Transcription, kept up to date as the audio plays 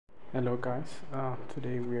Hello guys,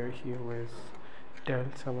 today we are here with Dell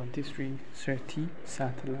 7330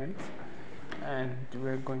 satellite, and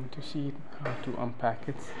we're going to see how to unpack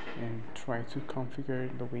it and try to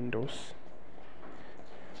configure the Windows.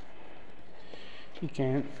 You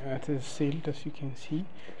can, it is sealed as you can see,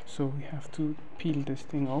 so we have to peel this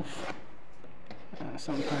thing off.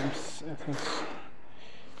 Sometimes it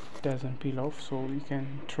doesn't peel off, so you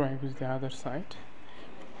can try with the other side.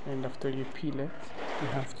 And after you peel it, you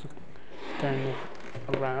have to turn it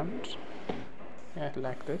around,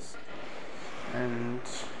 like this, and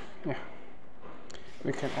yeah,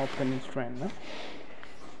 we can open it right now.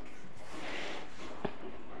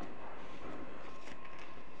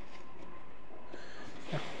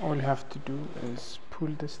 All you have to do is pull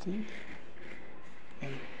this thing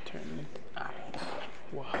and turn it out.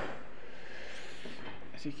 Wow,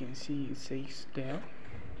 as you can see, it says Dell.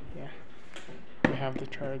 Yeah, we have the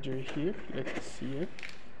charger here, let's see it.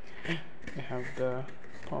 We have the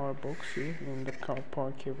power box here and the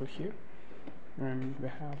power cable here, and we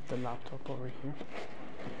have the laptop over here.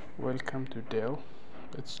 Welcome to Dell.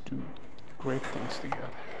 Let's do great things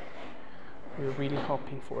together. We're really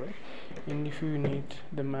hoping for it, and if you need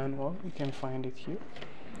the manual, you can find it here.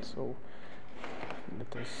 So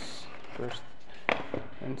let us first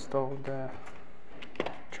install the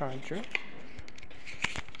charger.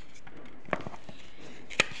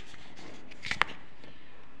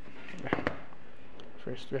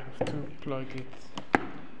 First we have to plug it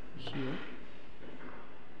here.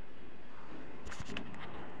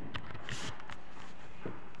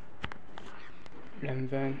 And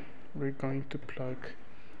then we're going to plug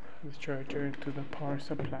the charger into the power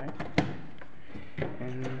supply.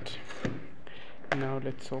 And now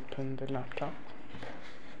let's open the laptop.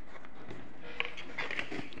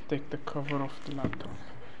 Take the cover off the laptop.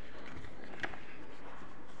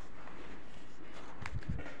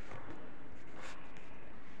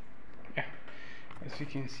 As you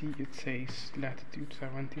can see, it says Latitude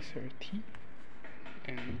 7030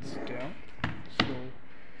 and it's Dell. So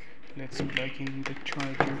let's plug in the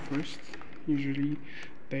charger first. Usually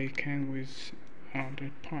they come with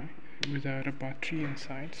without a battery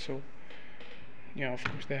inside, so yeah, of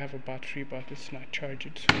course they have a battery but it's not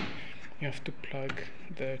charged, so you have to plug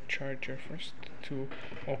the charger first to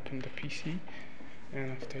open the PC,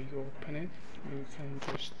 and after you open it you can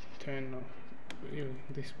just turn off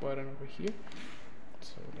this button over here.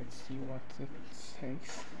 So let's see what it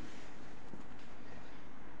says.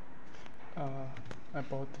 I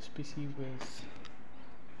bought this PC with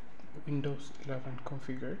Windows 11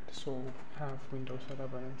 configured, so I have Windows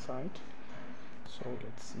 11 inside. So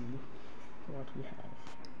let's see what we have.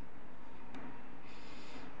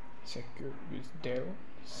 Secure with Dell,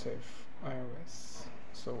 safe iOS.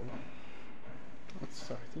 So let's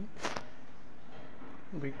start it.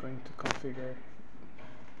 We're going to configure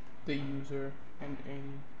the user and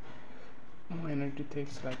any minor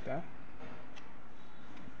details like that.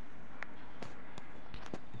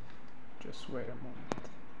 Just wait a moment.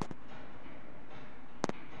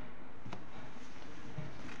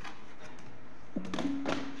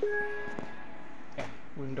 Yeah,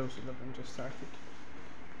 Windows 11 just started.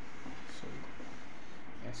 So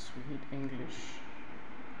yes, we need English,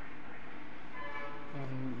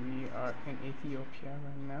 and we are in Ethiopia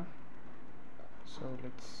right now. So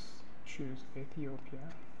let's choose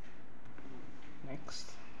Ethiopia.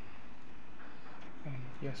 Next, and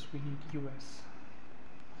yes, we need US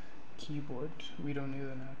keyboard. We don't need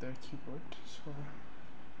another keyboard. So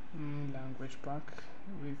language pack,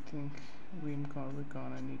 we think we're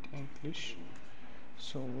gonna need English.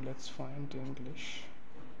 So let's find English.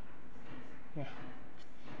 Yeah,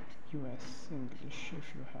 US English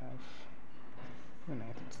if you have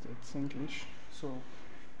United States English. So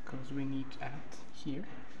because we need at here,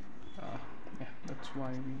 yeah, that's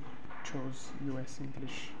why we chose US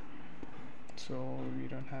English. So we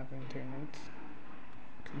don't have internet.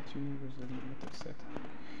 Continue with the limited setup.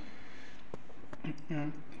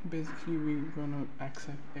 Basically we're gonna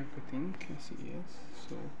accept everything as it is.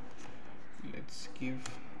 So let's give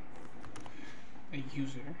a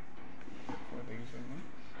user for the username,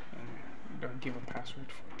 and don't give a password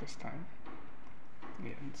for this time.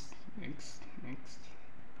 Yes, next,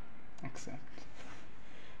 accept.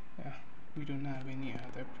 Yeah, we don't have any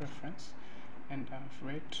other preference, and I've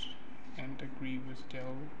read and agree with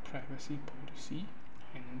Dell privacy policy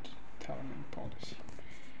and timing policy,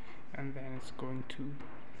 and then it's going to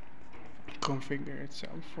configure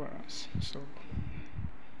itself for us. So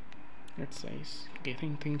it says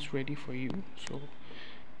getting things ready for you, so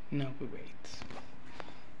now we wait.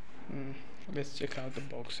 Let's check out the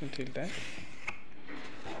box until then.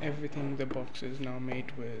 everything, the box is now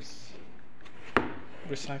made with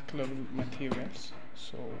recyclable materials,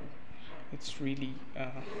 so it's really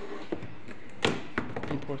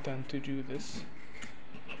important to do this.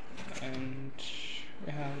 And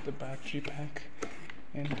we have the battery pack,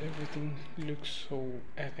 and everything looks so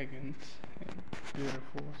elegant and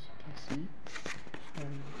beautiful, as you can see.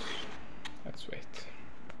 And let's wait.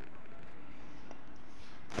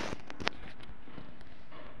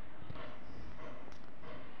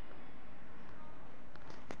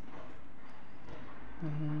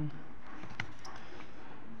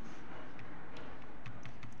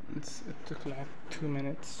 It took like 2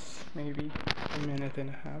 minutes, maybe a minute and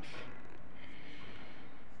a half.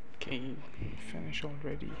 Okay, finish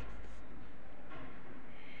already.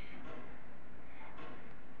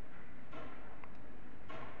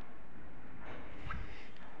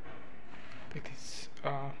 It is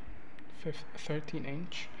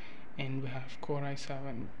 13-inch, and we have Core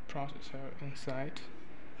i7 processor inside,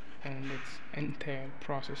 and it's Intel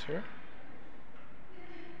processor.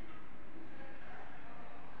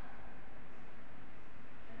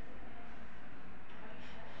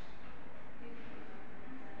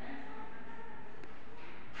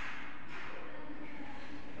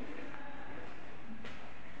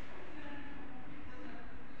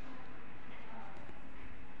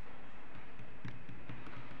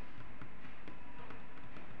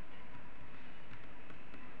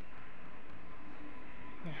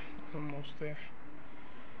 Almost there.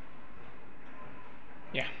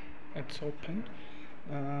 Yeah, it's open.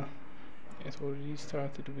 It already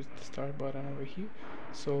started with the start button over here,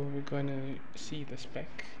 so we're gonna see the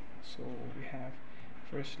spec. So we have,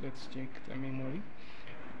 first let's check the memory.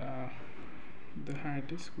 The hard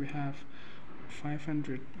disk, we have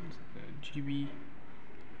 500 GB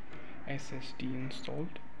SSD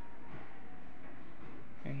installed,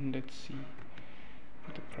 and let's see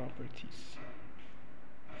the properties.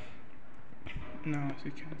 Now, as you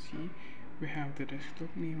can see, we have the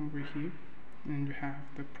desktop name over here, and we have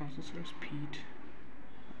the processor speed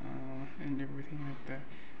and everything like that.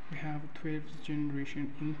 We have 12th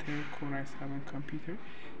generation Intel Core i7 computer,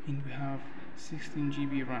 and we have 16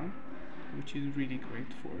 GB RAM, which is really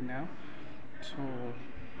great for now. So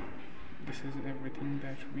this is everything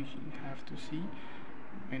that we have to see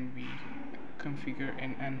when we configure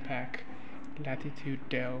and unpack Latitude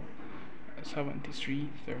Dell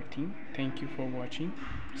 7313. Thank you for watching.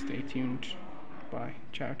 Stay tuned. Bye.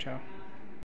 Ciao ciao.